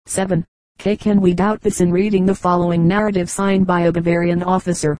7. Can we doubt this in reading the following narrative signed by a Bavarian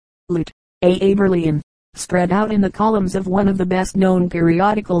officer, Lt. A. Eberlein, spread out in the columns of one of the best known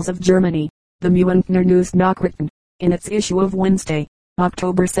periodicals of Germany, the Münchner Neues in its issue of Wednesday,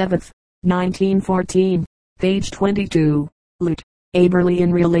 October 7, 1914, page 22. Lt.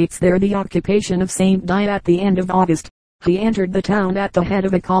 Eberlein relates there the occupation of St. Die at the end of August. He entered the town at the head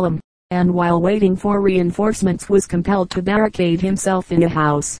of a column, and while waiting for reinforcements was compelled to barricade himself in a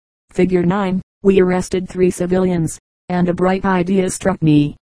house. Figure 9. We arrested 3 civilians, and a bright idea struck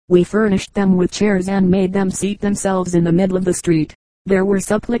me. We furnished them with chairs and made them seat themselves in the middle of the street. There were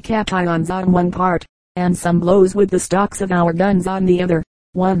supplications on one part, and some blows with the stocks of our guns on the other.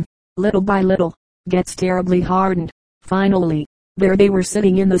 One, little by little, gets terribly hardened. Finally, there they were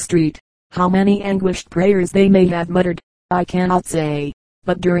sitting in the street. How many anguished prayers they may have muttered, I cannot say,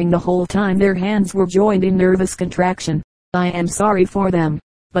 but during the whole time their hands were joined in nervous contraction. I am sorry for them,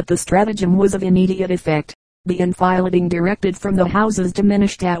 but the stratagem was of immediate effect. The enfilading directed from the houses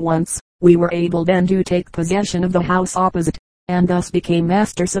diminished at once. We were able then to take possession of the house opposite, and thus became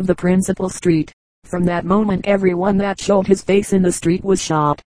masters of the principal street. From that moment everyone that showed his face in the street was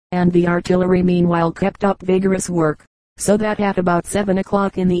shot, and the artillery meanwhile kept up vigorous work, so that at about 7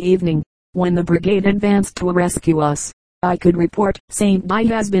 o'clock in the evening, when the brigade advanced to rescue us, I could report, St. Die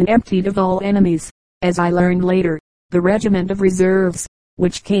has been emptied of all enemies. As I learned later, the regiment of reserves,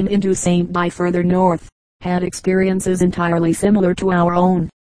 which came into St. Die further north, had experiences entirely similar to our own.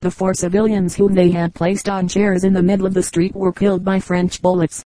 The 4 civilians whom they had placed on chairs in the middle of the street were killed by French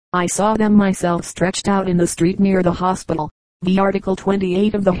bullets. I saw them myself stretched out in the street near the hospital. The Article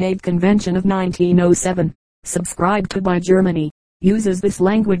 28 of the Hague Convention of 1907, subscribed to by Germany, uses this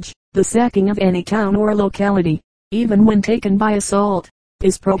language: the sacking of any town or locality, even when taken by assault,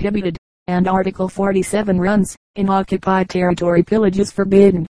 is prohibited. And Article 47 runs, in occupied territory pillage is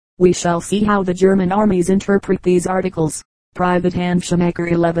forbidden. We shall see how the German armies interpret these articles. Private Hans Schumacher,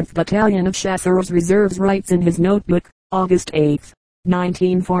 11th Battalion of Chasseurs Reserves, writes in his notebook, August 8,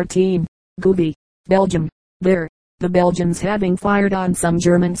 1914, Gouby, Belgium. There, the Belgians having fired on some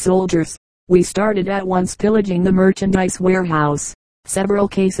German soldiers, we started at once pillaging the merchandise warehouse. Several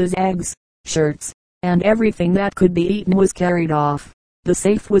cases, eggs, shirts, and everything that could be eaten was carried off. The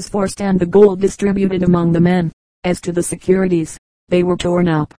safe was forced and the gold distributed among the men. As to the securities, they were torn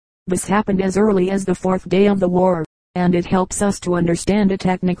up. This happened as early as the 4th day of the war, and it helps us to understand a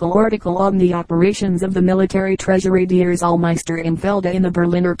technical article on the operations of the military treasury Der Zollmeister im Felde in the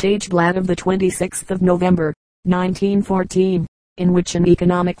Berliner Tageblatt of the 26th of November, 1914, in which an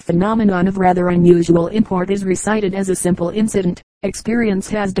economic phenomenon of rather unusual import is recited as a simple incident. Experience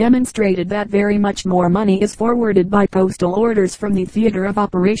has demonstrated that very much more money is forwarded by postal orders from the theater of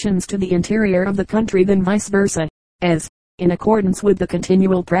operations to the interior of the country than vice versa, as, in accordance with the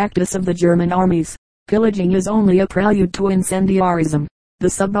continual practice of the German armies, pillaging is only a prelude to incendiarism. The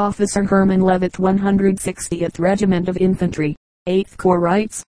sub-officer Hermann Levitt, 160th Regiment of Infantry, 8th Corps,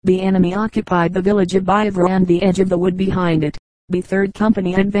 writes, the enemy occupied the village of Biver and the edge of the wood behind it. The 3rd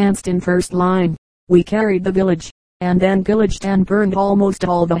Company advanced in first line. We carried the village, and then pillaged and burned almost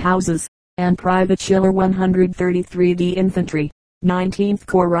all the houses. And Private Schiller, 133d Infantry, 19th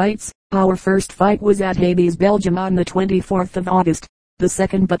Corps, writes, our first fight was at Habes, Belgium, on the 24th of August. The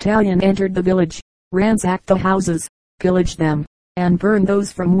 2nd Battalion entered the village, ransacked the houses, pillaged them, and burned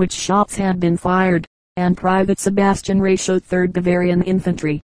those from which shots had been fired. And Private Sebastian Ratio, 3rd Bavarian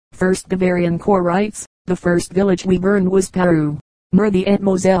Infantry, 1st Bavarian Corps, writes, the first village we burned was Peru, Meurthe et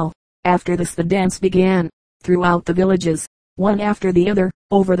Moselle. After this the dance began. Throughout the villages, one after the other,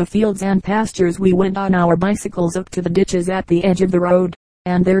 over the fields and pastures we went on our bicycles up to the ditches at the edge of the road,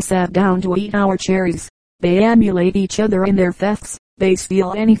 and there sat down to eat our cherries. They emulate each other in their thefts. They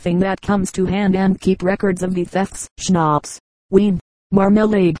steal anything that comes to hand and keep records of the thefts. Schnapps, wine,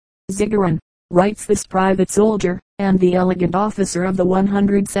 marmalade, zigerin, writes this private soldier, and the elegant officer of the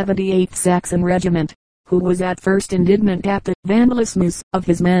 178th Saxon Regiment, who was at first indignant at the vandalismus of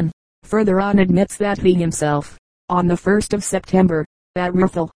his men, further on admits that he himself, on the 1st of September, at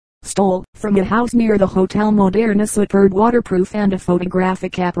Rethel, stole from a house near the Hotel Moderne a superb waterproof and a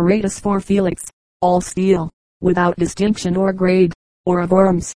photographic apparatus for Felix, all steel, without distinction or grade, or of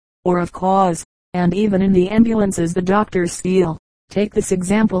arms, or of cause, and even in the ambulances the doctors steal. Take this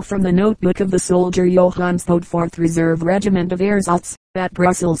example from the notebook of the soldier Johanspode, 4th Reserve Regiment of Ersatz, at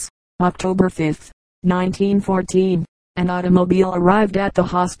Brussels, October 5, 1914. An automobile arrived at the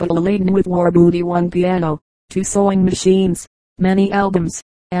hospital laden with war booty, 1 piano, 2 sewing machines, many albums,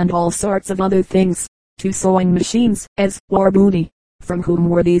 and all sorts of other things. 2 sewing machines, as war booty. From whom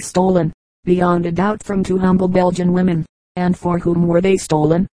were these stolen? Beyond a doubt from 2 humble Belgian women. And for whom were they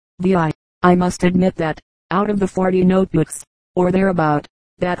stolen? I must admit that, out of the 40 notebooks, or thereabout,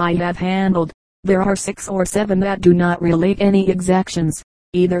 that I have handled, there are 6 or 7 that do not relate any exactions,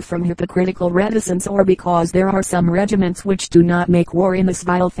 either from hypocritical reticence or because there are some regiments which do not make war in this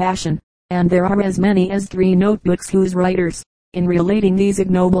vile fashion, and there are as many as 3 notebooks whose writers, in relating these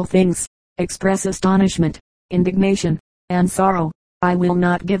ignoble things, express astonishment, indignation, and sorrow. I will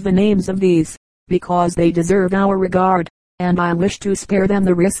not give the names of these, because they deserve our regard, and I wish to spare them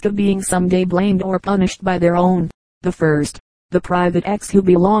the risk of being some day blamed or punished by their own. The first, the Private X, who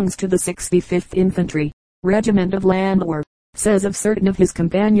belongs to the 65th Infantry Regiment of Landwehr, says of certain of his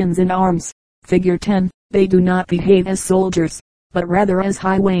companions in arms, figure 10, they do not behave as soldiers, but rather as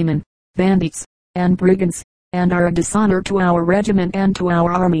highwaymen, bandits, and brigands, and are a dishonor to our regiment and to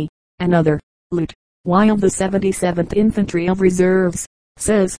our army. Another, Loot, while the 77th Infantry of Reserves,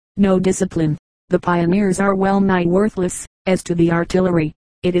 says, no discipline. The pioneers are well nigh worthless. As to the artillery,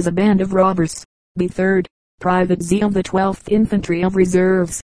 it is a band of robbers. The third, Private Z of the 12th Infantry of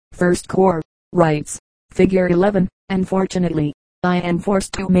Reserves, 1st Corps, writes, figure 11, unfortunately, I am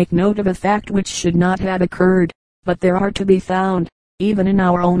forced to make note of a fact which should not have occurred, but there are to be found, even in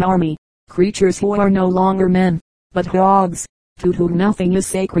our own army, creatures who are no longer men, but dogs, to whom nothing is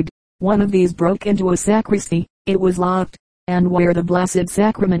sacred. One of these broke into a sacristy. It was locked, and where the Blessed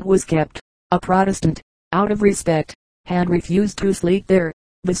Sacrament was kept, a Protestant, out of respect, had refused to sleep there.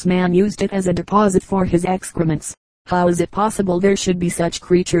 This man used it as a deposit for his excrements. How is it possible there should be such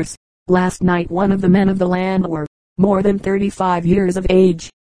creatures? Last night one of the men of the Landwehr, more than 35 years of age,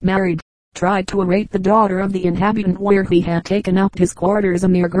 married, tried to arrate the daughter of the inhabitant where he had taken up his quarters, a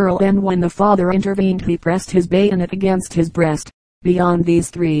mere girl, and when the father intervened he pressed his bayonet against his breast. Beyond these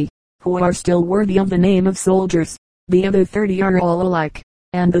 3, who are still worthy of the name of soldiers, the other 30 are all alike,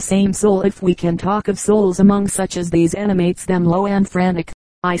 and the same soul, if we can talk of souls among such as these, animates them low and frantic.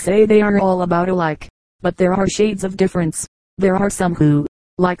 I say they are all about alike, but there are shades of difference. There are some who,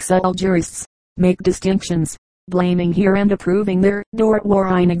 like subtle jurists, make distinctions, blaming here and approving there. Dort war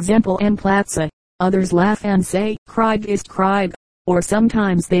ein Exempel and Platze. Others laugh and say, Krieg ist Krieg, or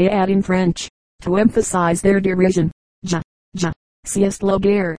sometimes they add in French, to emphasize their derision, ja, c'est la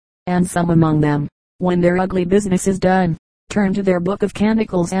guerre. And some among them, when their ugly business is done, turn to their book of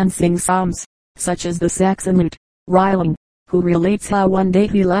canticles and sing psalms, such as the Saxon lute. Reiling, who relates how one day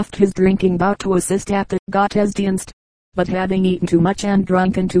he left his drinking bout to assist at the Gottesdienst, but having eaten too much and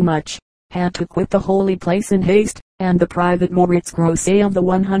drunken too much, had to quit the holy place in haste. And the Private Moritz Grosset of the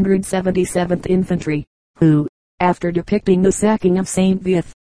 177th Infantry, who, after depicting the sacking of St.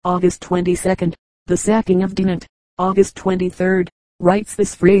 Vith, August 22nd, the sacking of Dinant, August 23rd, writes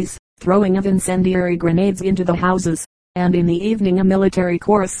this phrase, throwing of incendiary grenades into the houses, and in the evening a military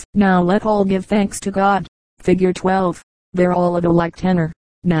chorus, now let all give thanks to God. Figure 12. They're all of a like tenor.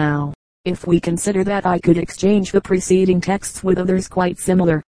 Now, if we consider that I could exchange the preceding texts with others quite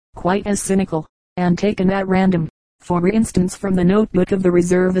similar, quite as cynical, and taken at random, for instance from the notebook of the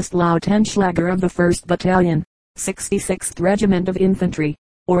reservist Lautenschlager of the 1st Battalion, 66th Regiment of Infantry,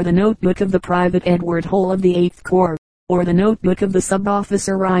 or the notebook of the Private Edward Hole of the 8th Corps, or the notebook of the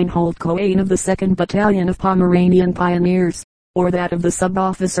sub-officer Reinhold Cohen of the 2nd Battalion of Pomeranian Pioneers, or that of the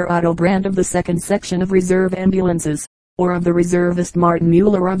sub-officer Otto Brandt of the 2nd Section of Reserve Ambulances, or of the reservist Martin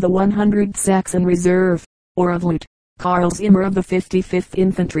Mueller of the 100th Saxon Reserve, or of Lt. Karl Zimmer of the 55th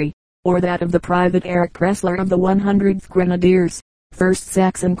Infantry, or that of the Private Erich Kressler of the 100th Grenadiers, 1st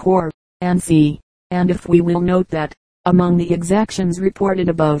Saxon Corps, and c. And if we will note that, among the exactions reported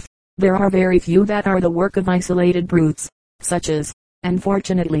above, there are very few that are the work of isolated brutes, such as,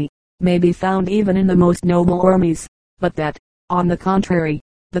 unfortunately, may be found even in the most noble armies, but that, on the contrary,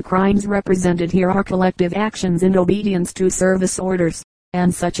 the crimes represented here are collective actions in obedience to service orders,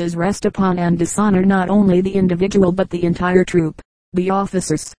 and such as rest upon and dishonor not only the individual but the entire troop, the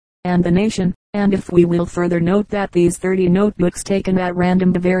officers, and the nation. And if we will further note that these 30 notebooks taken at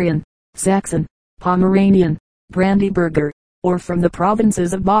random Bavarian, Saxon, Pomeranian, Brandenburger, or from the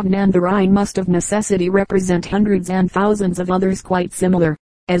provinces of Baden and the Rhine must of necessity represent hundreds and thousands of others quite similar,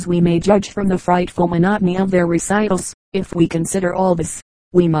 as we may judge from the frightful monotony of their recitals. If we consider all this,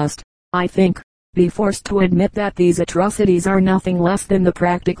 we must, I think, be forced to admit that these atrocities are nothing less than the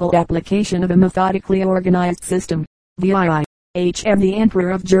practical application of a methodically organized system. VIH the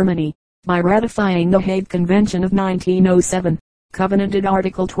Emperor of Germany, by ratifying the Hague Convention of 1907, covenanted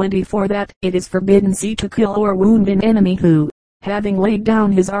Article 24 that it is forbidden to kill or wound an enemy who, having laid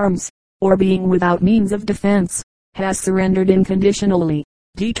down his arms, or being without means of defense, has surrendered unconditionally.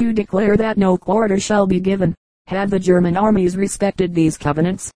 To declare that no quarter shall be given. Had the German armies respected these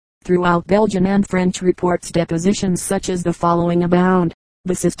covenants, throughout Belgian and French reports depositions such as the following abound.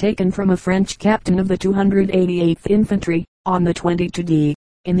 This is taken from a French captain of the 288th Infantry, on the 22d.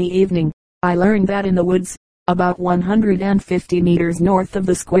 In the evening, I learned that in the woods, about 150 meters north of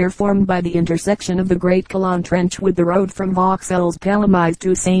the square formed by the intersection of the Great Colon Trench with the road from Vauxhall's Palomise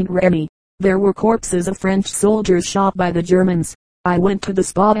to St. Remy, there were corpses of French soldiers shot by the Germans. I went to the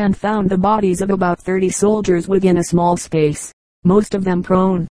spot and found the bodies of about 30 soldiers within a small space, most of them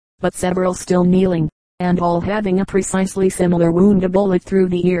prone, but several still kneeling, and all having a precisely similar wound, a bullet through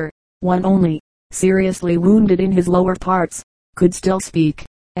the ear. One only, seriously wounded in his lower parts, could still speak,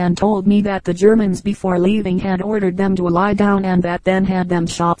 and told me that the Germans before leaving had ordered them to lie down and that then had them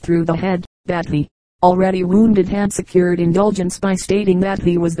shot through the head, that the already wounded had secured indulgence by stating that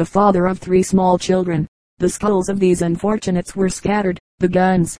he was the father of 3 small children. The skulls of these unfortunates were scattered, the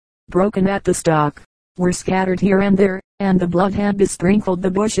guns, broken at the stock, were scattered here and there, and the blood had besprinkled the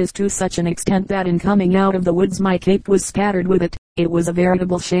bushes to such an extent that in coming out of the woods my cape was spattered with it. It was a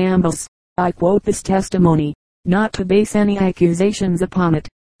veritable shambles. I quote this testimony, not to base any accusations upon it,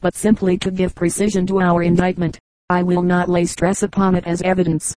 but simply to give precision to our indictment. I will not lay stress upon it as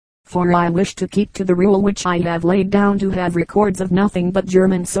evidence, for I wish to keep to the rule which I have laid down, to have records of nothing but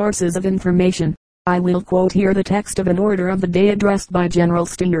German sources of information. I will quote here the text of an order of the day addressed by General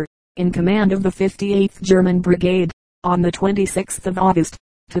Stinger, in command of the 58th German Brigade, on the 26th of August,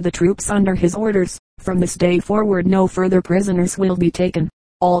 to the troops under his orders: from this day forward no further prisoners will be taken.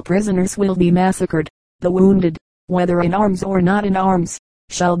 All prisoners will be massacred. The wounded, whether in arms or not in arms,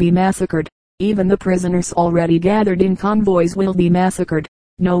 shall be massacred. Even the prisoners already gathered in convoys will be massacred.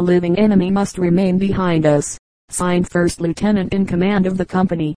 No living enemy must remain behind us. Signed, First Lieutenant in command of the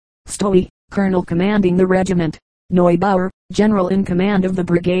company, Stowe, Colonel commanding the regiment; Neubauer, General in command of the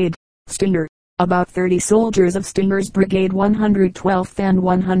brigade; Stinger. About 30 soldiers of Stinger's brigade 112th and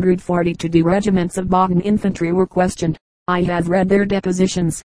 142d regiments of Baden infantry were questioned. I have read their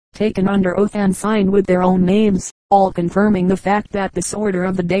depositions, taken under oath and signed with their own names, all confirming the fact that this order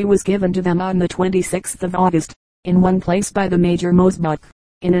of the day was given to them on the 26th of August, in one place by the Major Mosbuck,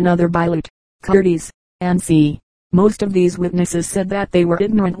 in another by Lt. Curtis, and C. Most of these witnesses said that they were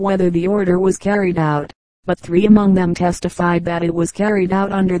ignorant whether the order was carried out, but 3 among them testified that it was carried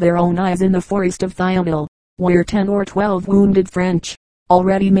out under their own eyes in the forest of Thionville, where 10 or 12 wounded French,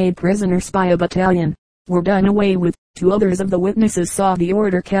 already made prisoners by a battalion, were done away with. 2 others of the witnesses saw the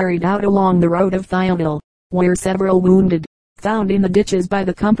order carried out along the road of Thionville, where several wounded, found in the ditches by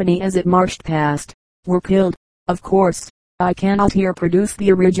the company as it marched past, were killed. Of course, I cannot here produce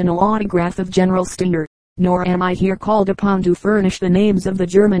the original autograph of General Stinger, nor am I here called upon to furnish the names of the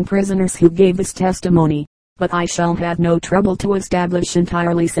German prisoners who gave this testimony, but I shall have no trouble to establish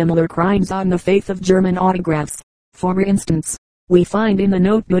entirely similar crimes on the faith of German autographs. For instance, we find in the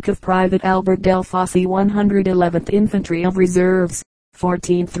notebook of Private Albert Del Fosse 111th Infantry of Reserves,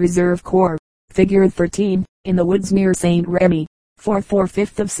 14th Reserve Corps, figure 13, in the woods near St. Remy, 4th or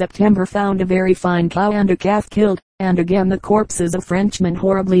 5th of September, found a very fine cow and a calf killed, and again the corpses of Frenchmen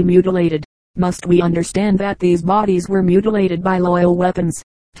horribly mutilated. Must we understand that these bodies were mutilated by loyal weapons,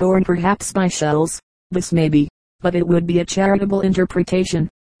 torn perhaps by shells? This may be, but it would be a charitable interpretation,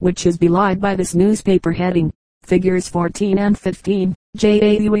 which is belied by this newspaper heading. Figures 14 and 15,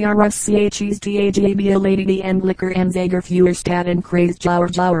 JAUERSCHESTAGB Lady D and Liquor and Zager Feuerstadt and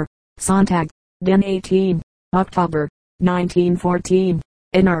Kreisjauer, Sonntag, den 18, October, 1914,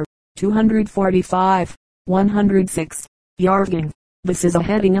 NR, 245, 106, Jahrgang. This is a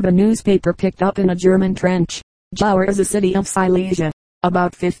heading of a newspaper picked up in a German trench. Jauer is a city of Silesia,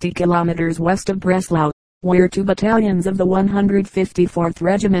 about 50 kilometers west of Breslau, where 2 battalions of the 154th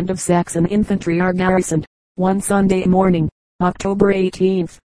Regiment of Saxon Infantry are garrisoned. One Sunday morning, October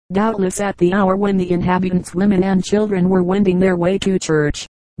 18th, doubtless at the hour when the inhabitants, women and children, were wending their way to church,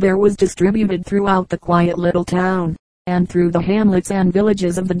 there was distributed throughout the quiet little town, and through the hamlets and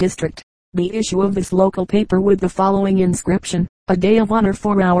villages of the district, the issue of this local paper with the following inscription: "A day of honor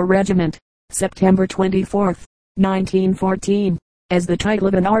for our regiment, September 24th, 1914," as the title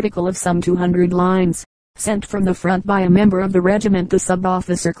of an article of some 200 lines, sent from the front by a member of the regiment, the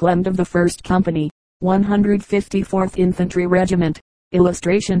sub-officer Clement of the 1st Company, 154th Infantry Regiment.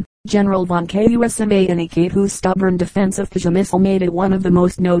 Illustration: General von Kusma, whose stubborn defense of Przemysl made it one of the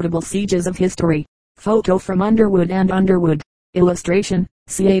most notable sieges of history. Photo from Underwood and Underwood. Illustration: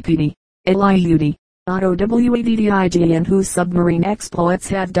 CAPD. Eliud. Otto Waddign, whose submarine exploits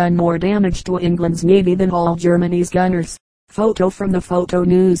had done more damage to England's navy than all Germany's gunners. Photo from the Photo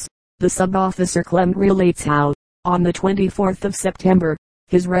News. The sub-officer Clement relates how, on the 24th of September,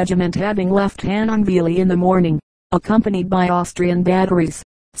 his regiment, having left Hannonville in the morning, accompanied by Austrian batteries,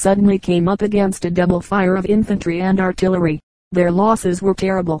 suddenly came up against a double fire of infantry and artillery. Their losses were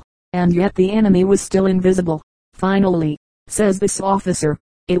terrible, and yet the enemy was still invisible. Finally, says this officer,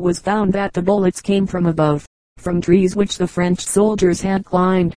 it was found that the bullets came from above, from trees which the French soldiers had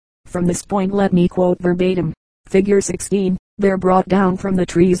climbed. From this point let me quote verbatim. Figure 16, they're brought down from the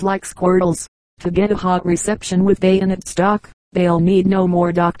trees like squirrels. To get a hot reception with bayonet stock, they'll need no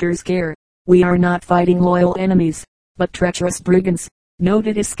more doctor's care. We are not fighting loyal enemies, but treacherous brigands. Note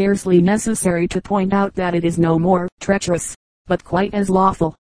it is scarcely necessary to point out that it is no more treacherous, but quite as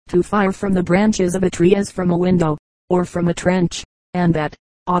lawful, to fire from the branches of a tree as from a window, or from a trench, and that,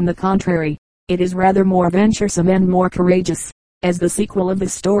 on the contrary, it is rather more venturesome and more courageous, as the sequel of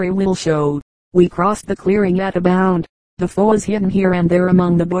this story will show. We crossed the clearing at a bound. The foe is hidden here and there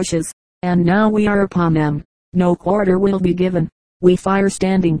among the bushes, and now we are upon them. No quarter will be given. We fire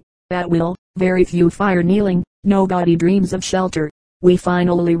standing, at will, very few fire kneeling, nobody dreams of shelter. We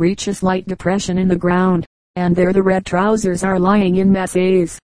finally reach a slight depression in the ground, and there the red trousers are lying in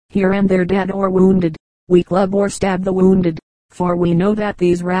masses, here and there dead or wounded. We club or stab the wounded, for we know that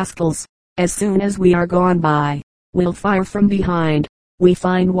these rascals, as soon as we are gone by, will fire from behind. We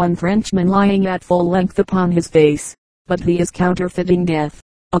find one Frenchman lying at full length upon his face, but he is counterfeiting death.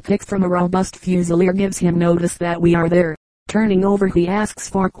 A kick from a robust fusilier gives him notice that we are there. Turning over he asks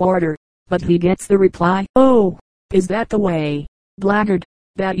for quarter, but he gets the reply, "Oh, is that the way, blackguard,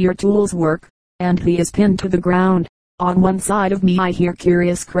 that your tools work?" And he is pinned to the ground. On one side of me I hear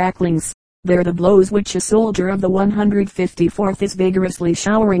curious cracklings. They're the blows which a soldier of the 154th is vigorously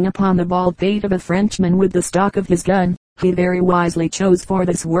showering upon the bald pate of a Frenchman with the stock of his gun. He very wisely chose for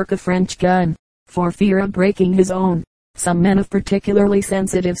this work a French gun, for fear of breaking his own. Some men of particularly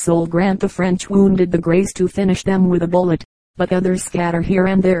sensitive soul grant the French wounded the grace to finish them with a bullet, but others scatter here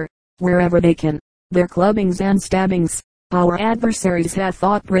and there, wherever they can, their clubbings and stabbings. Our adversaries had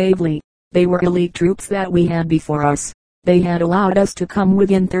fought bravely. They were elite troops that we had before us. They had allowed us to come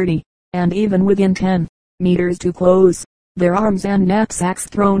within 30, and even within 10 meters too close. Their arms and knapsacks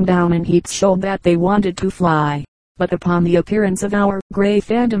thrown down in heaps showed that they wanted to fly. But upon the appearance of our gray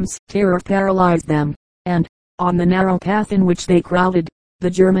phantoms, terror paralyzed them, and, on the narrow path in which they crowded, the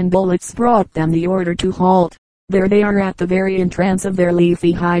German bullets brought them the order to halt. There they are at the very entrance of their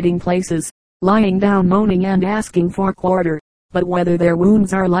leafy hiding places, lying down moaning and asking for quarter. But whether their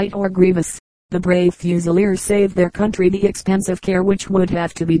wounds are light or grievous, the brave fusiliers saved their country the expensive care which would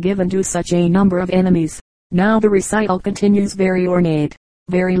have to be given to such a number of enemies. Now the recital continues very ornate,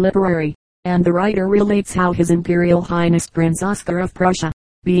 very literary, and the writer relates how His Imperial Highness Prince Oscar of Prussia,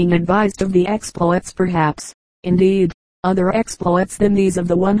 being advised of the exploits perhaps, indeed, other exploits than these of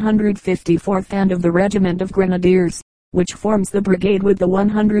the 154th and of the regiment of grenadiers, which forms the brigade with the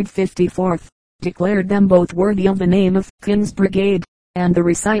 154th, declared them both worthy of the name of King's Brigade, and the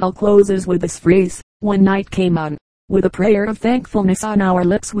recital closes with this phrase: "When night came on, with a prayer of thankfulness on our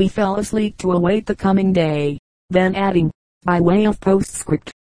lips we fell asleep to await the coming day," then adding, by way of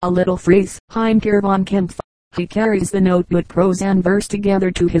postscript, a little phrase, Heimkehr von Kempf. He carries the note with prose and verse together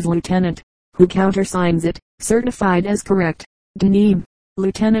to his lieutenant, who countersigns it, certified as correct, Deneim,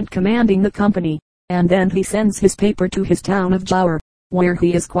 lieutenant commanding the company, and then he sends his paper to his town of Jower, where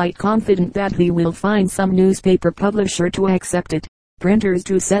he is quite confident that he will find some newspaper publisher to accept it, printers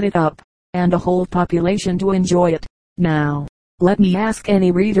to set it up, and a whole population to enjoy it. Now, let me ask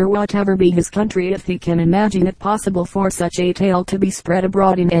any reader whatever be his country if he can imagine it possible for such a tale to be spread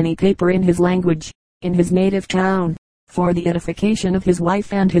abroad in any paper in his language, in his native town, for the edification of his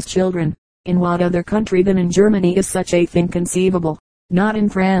wife and his children. In what other country than in Germany is such a thing conceivable? Not in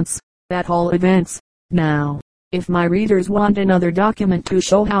France, at all events. Now, if my readers want another document to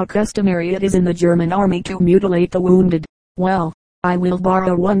show how customary it is in the German army to mutilate the wounded, well, I will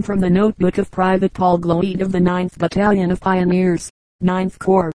borrow one from the notebook of Private Paul Gloede of the 9th Battalion of Pioneers, 9th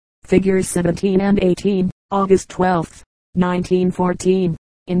Corps, figures 17 and 18, August 12, 1914.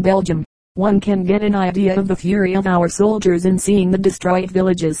 In Belgium, one can get an idea of the fury of our soldiers in seeing the destroyed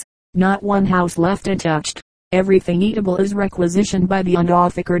villages. Not one house left untouched. Everything eatable is requisitioned by the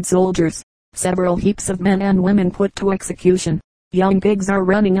unofficered soldiers. Several heaps of men and women put to execution. Young pigs are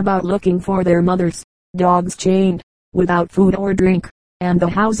running about looking for their mothers. Dogs chained, without food or drink, and the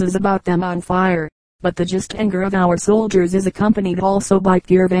houses about them on fire. But the just anger of our soldiers is accompanied also by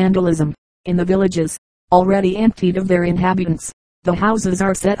pure vandalism. In the villages, already emptied of their inhabitants, the houses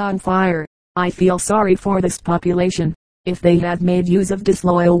are set on fire. I feel sorry for this population. If they had made use of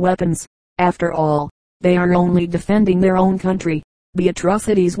disloyal weapons, after all, they are only defending their own country. The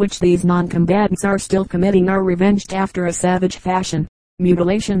atrocities which these non-combatants are still committing are revenged after a savage fashion.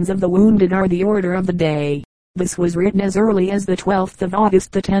 Mutilations of the wounded are the order of the day. This was written as early as the 12th of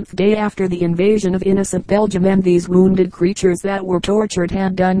August, the 10th day after the invasion of innocent Belgium, and these wounded creatures that were tortured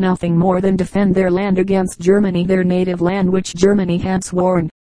had done nothing more than defend their land against Germany, their native land, which Germany had sworn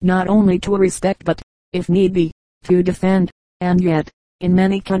not only to respect but, if need be, to defend. And yet, in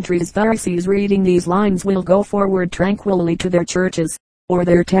many countries, Pharisees reading these lines will go forward tranquilly to their churches, or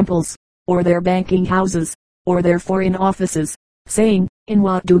their temples, or their banking houses, or their foreign offices, saying, "In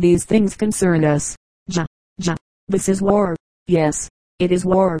what do these things concern us? This is war." Yes, it is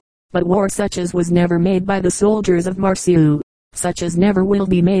war, but war such as was never made by the soldiers of Marseille, such as never will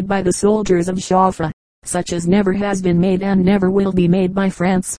be made by the soldiers of Joffre, such as never has been made and never will be made by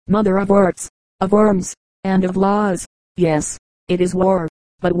France, mother of arts, of arms, and of laws. Yes, it is war,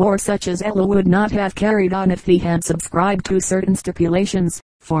 but war such as Ella would not have carried on if he had subscribed to certain stipulations,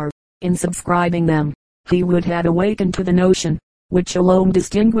 for, in subscribing them, he would have awakened to the notion, which alone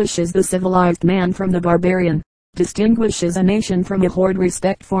distinguishes the civilized man from the barbarian, distinguishes a nation from a horde,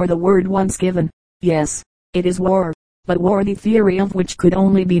 respect for the word once given. Yes, it is war, but war the theory of which could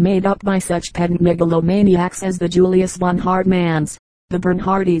only be made up by such pedant megalomaniacs as the Julius von Hartmanns, the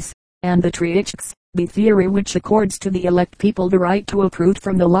Bernhardis, and the Triechs, the theory which accords to the elect people the right to uproot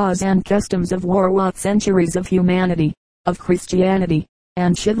from the laws and customs of war what centuries of humanity, of Christianity,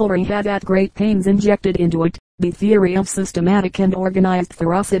 and chivalry had at great pains injected into it, the theory of systematic and organized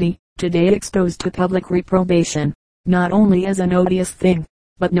ferocity, today exposed to public reprobation, not only as an odious thing,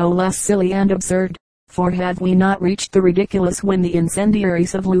 but no less silly and absurd. For have we not reached the ridiculous when the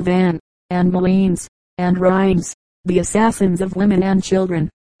incendiaries of Louvain, and Malines, and Reims, the assassins of women and children,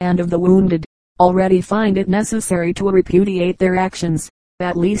 and of the wounded, already find it necessary to repudiate their actions,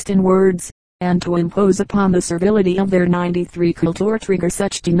 at least in words, and to impose upon the servility of their 93 Kulturträger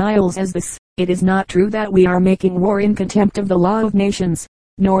such denials as this? It is not true that we are making war in contempt of the law of nations,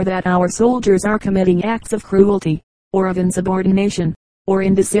 nor that our soldiers are committing acts of cruelty, or of insubordination, or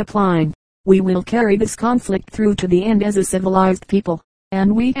indiscipline. We will carry this conflict through to the end as a civilized people,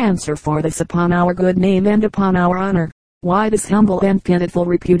 and we answer for this upon our good name and upon our honor. Why this humble and pitiful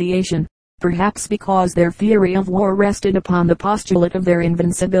repudiation? Perhaps because their theory of war rested upon the postulate of their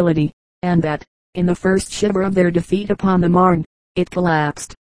invincibility, and that, in the first shiver of their defeat upon the Marne, it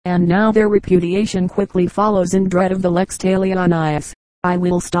collapsed, and now their repudiation quickly follows in dread of the lex talionis. I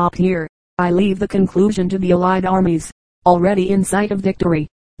will stop here. I leave the conclusion to the allied armies, already in sight of victory.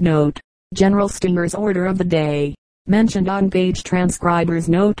 Note: General Stinger's order of the day, mentioned on page transcriber's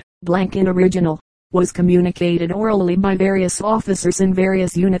note, blank in original, was communicated orally by various officers in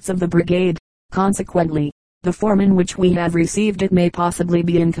various units of the brigade. Consequently, the form in which we have received it may possibly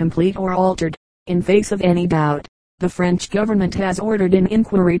be incomplete or altered. In face of any doubt, the French government has ordered an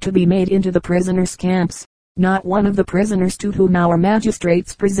inquiry to be made into the prisoners' camps. Not one of the prisoners to whom our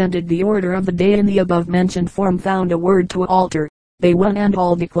magistrates presented the order of the day in the above mentioned form found a word to alter. They one and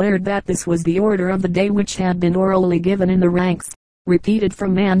all declared that this was the order of the day which had been orally given in the ranks, repeated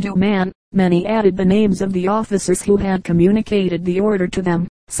from man to man. Many added the names of the officers who had communicated the order to them.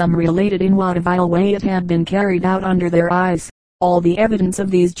 Some related in what a vile way it had been carried out under their eyes. All the evidence of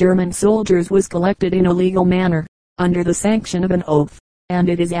these German soldiers was collected in a legal manner, under the sanction of an oath, and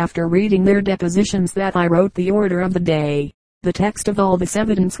it is after reading their depositions that I wrote the order of the day. The text of all this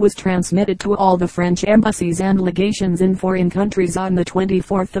evidence was transmitted to all the French embassies and legations in foreign countries on the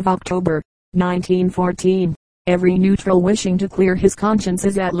 24th of October, 1914. Every neutral wishing to clear his conscience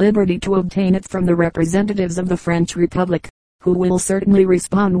is at liberty to obtain it from the representatives of the French Republic, who will certainly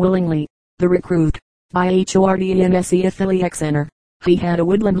respond willingly. The Recruit, by Hordnse Affiliaxener. He had a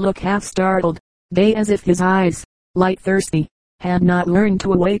woodland look, half startled, bay as if his eyes, light thirsty, had not learned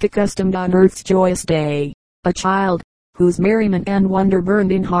to awake accustomed on earth's joyous day. A child, whose merriment and wonder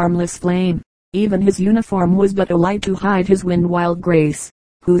burned in harmless flame. Even his uniform was but a light to hide his wind-wild grace,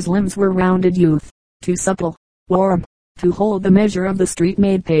 whose limbs were rounded youth, too supple, warm, to hold the measure of the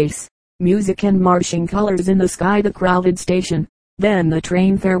street-made pace. Music and marching colors in the sky, the crowded station, then the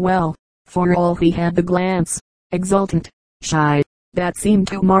train farewell. For all he had the glance, exultant, shy, that seemed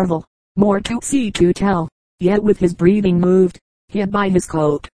to marvel, more to see to tell, yet with his breathing moved, hid by his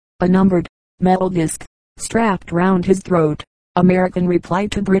coat, a numbered, metal disc, strapped round his throat. American reply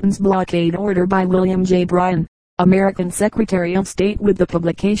to Britain's blockade order by William J. Bryan, American Secretary of State, with the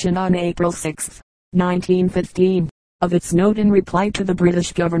publication on April 6, 1915, of its note in reply to the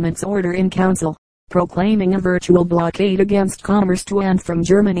British government's order in council, proclaiming a virtual blockade against commerce to and from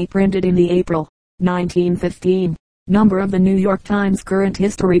Germany, printed in the April, 1915, number of the New York Times Current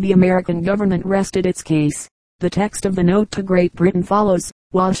History. The American government rested its case. The text of the note to Great Britain follows: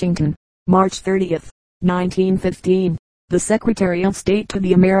 Washington, March 30, 1915. The Secretary of State to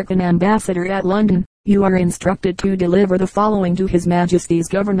the American Ambassador at London, You are instructed to deliver the following to His Majesty's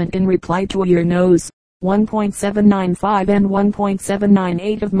Government in reply to your Nos. 1.795 and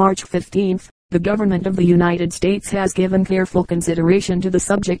 1.798 of March 15th. The Government of the United States has given careful consideration to the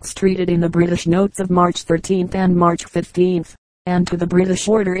subjects treated in the British notes of March 13th and March 15th, and to the British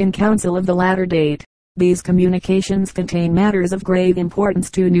Order in Council of the latter date. These communications contain matters of grave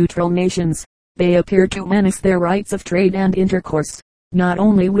importance to neutral nations. They appear to menace their rights of trade and intercourse, not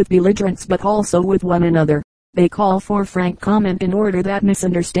only with belligerents but also with one another. They call for frank comment in order that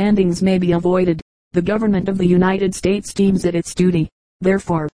misunderstandings may be avoided. The Government of the United States deems it its duty,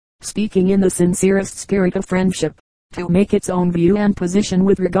 therefore, speaking in the sincerest spirit of friendship, to make its own view and position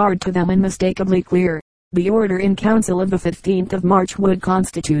with regard to them unmistakably clear. The order in council of the 15th of March would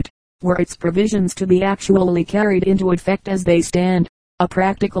constitute, were its provisions to be actually carried into effect as they stand, a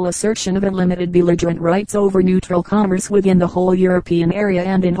practical assertion of unlimited belligerent rights over neutral commerce within the whole European area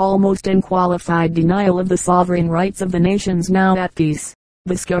and an almost unqualified denial of the sovereign rights of the nations now at peace.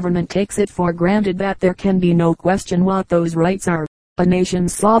 This government takes it for granted that there can be no question what those rights are. A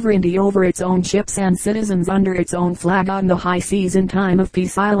nation's sovereignty over its own ships and citizens under its own flag on the high seas in time of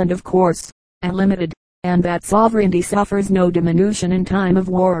peace island of course, unlimited, and that sovereignty suffers no diminution in time of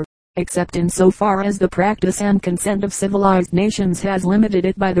war, except in so far as the practice and consent of civilized nations has limited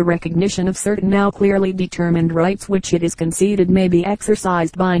it by the recognition of certain now clearly determined rights which it is conceded may be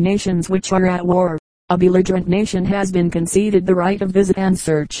exercised by nations which are at war. A belligerent nation has been conceded the right of visit and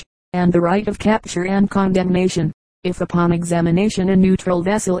search, and the right of capture and condemnation. If upon examination a neutral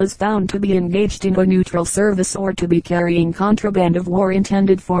vessel is found to be engaged in a neutral service or to be carrying contraband of war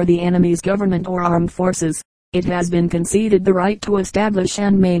intended for the enemy's government or armed forces, it has been conceded the right to establish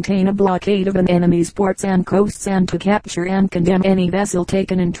and maintain a blockade of an enemy's ports and coasts and to capture and condemn any vessel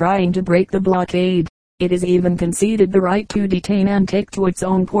taken in trying to break the blockade. It is even conceded the right to detain and take to its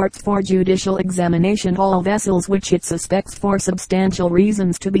own ports for judicial examination all vessels which it suspects for substantial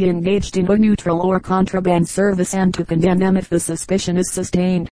reasons to be engaged in a neutral or contraband service and to condemn them if the suspicion is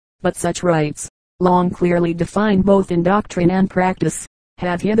sustained. But such rights, long clearly defined both in doctrine and practice,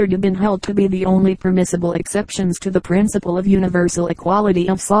 have hitherto been held to be the only permissible exceptions to the principle of universal equality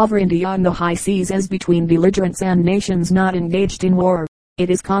of sovereignty on the high seas as between belligerents and nations not engaged in war. It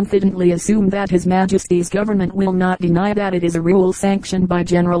is confidently assumed that His Majesty's Government will not deny that it is a rule sanctioned by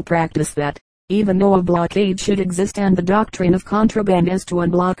general practice that, even though a blockade should exist and the doctrine of contraband as to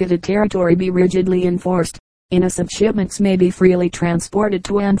unblockaded territory be rigidly enforced, innocent shipments may be freely transported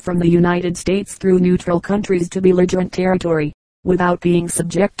to and from the United States through neutral countries to belligerent territory, without being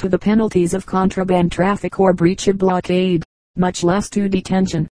subject to the penalties of contraband traffic or breach of blockade, much less to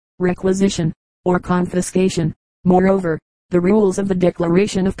detention, requisition, or confiscation. Moreover, the rules of the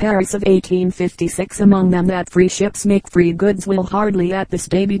Declaration of Paris of 1856, among them that free ships make free goods, will hardly at this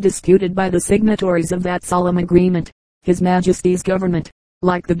day be disputed by the signatories of that solemn agreement. His Majesty's Government,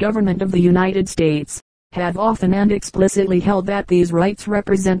 like the Government of the United States, have often and explicitly held that these rights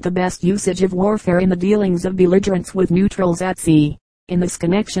represent the best usage of warfare in the dealings of belligerents with neutrals at sea. In this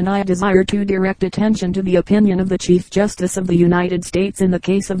connection I desire to direct attention to the opinion of the Chief Justice of the United States in the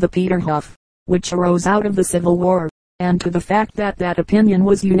case of the Peterhof, which arose out of the Civil War, and to the fact that that opinion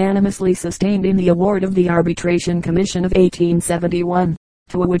was unanimously sustained in the award of the Arbitration Commission of 1871,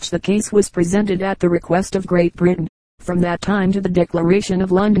 to which the case was presented at the request of Great Britain. From that time to the Declaration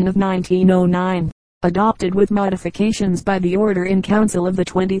of London of 1909, adopted with modifications by the Order in Council of the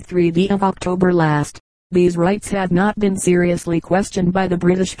 23rd of October last, these rights had not been seriously questioned by the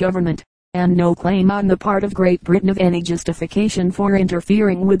British government, and no claim on the part of Great Britain of any justification for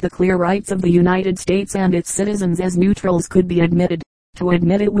interfering with the clear rights of the United States and its citizens as neutrals could be admitted. To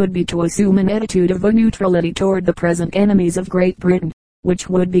admit it would be to assume an attitude of neutrality toward the present enemies of Great Britain, which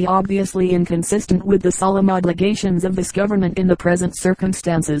would be obviously inconsistent with the solemn obligations of this government in the present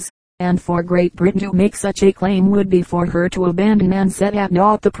circumstances, and for Great Britain to make such a claim would be for her to abandon and set at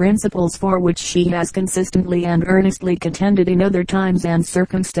naught the principles for which she has consistently and earnestly contended in other times and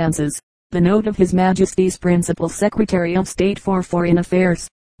circumstances. The note of His Majesty's Principal Secretary of State for Foreign Affairs,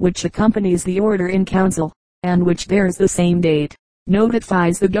 which accompanies the Order in Council, and which bears the same date,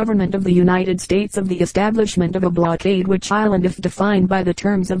 notifies the Government of the United States of the establishment of a blockade which island if defined by the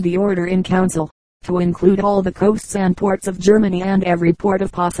terms of the Order in Council, to include all the coasts and ports of Germany and every port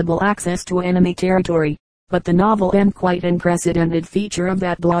of possible access to enemy territory. But the novel and quite unprecedented feature of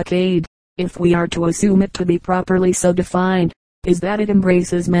that blockade, if we are to assume it to be properly so defined, is that it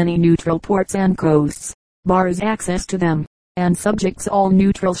embraces many neutral ports and coasts, bars access to them, and subjects all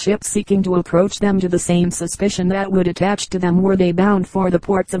neutral ships seeking to approach them to the same suspicion that would attach to them were they bound for the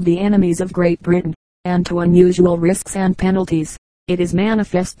ports of the enemies of Great Britain, and to unusual risks and penalties. It is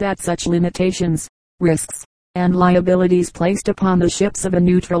manifest that such limitations, risks, and liabilities placed upon the ships of a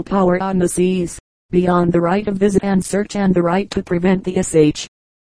neutral power on the seas, beyond the right of visit and search and the right to prevent the sh.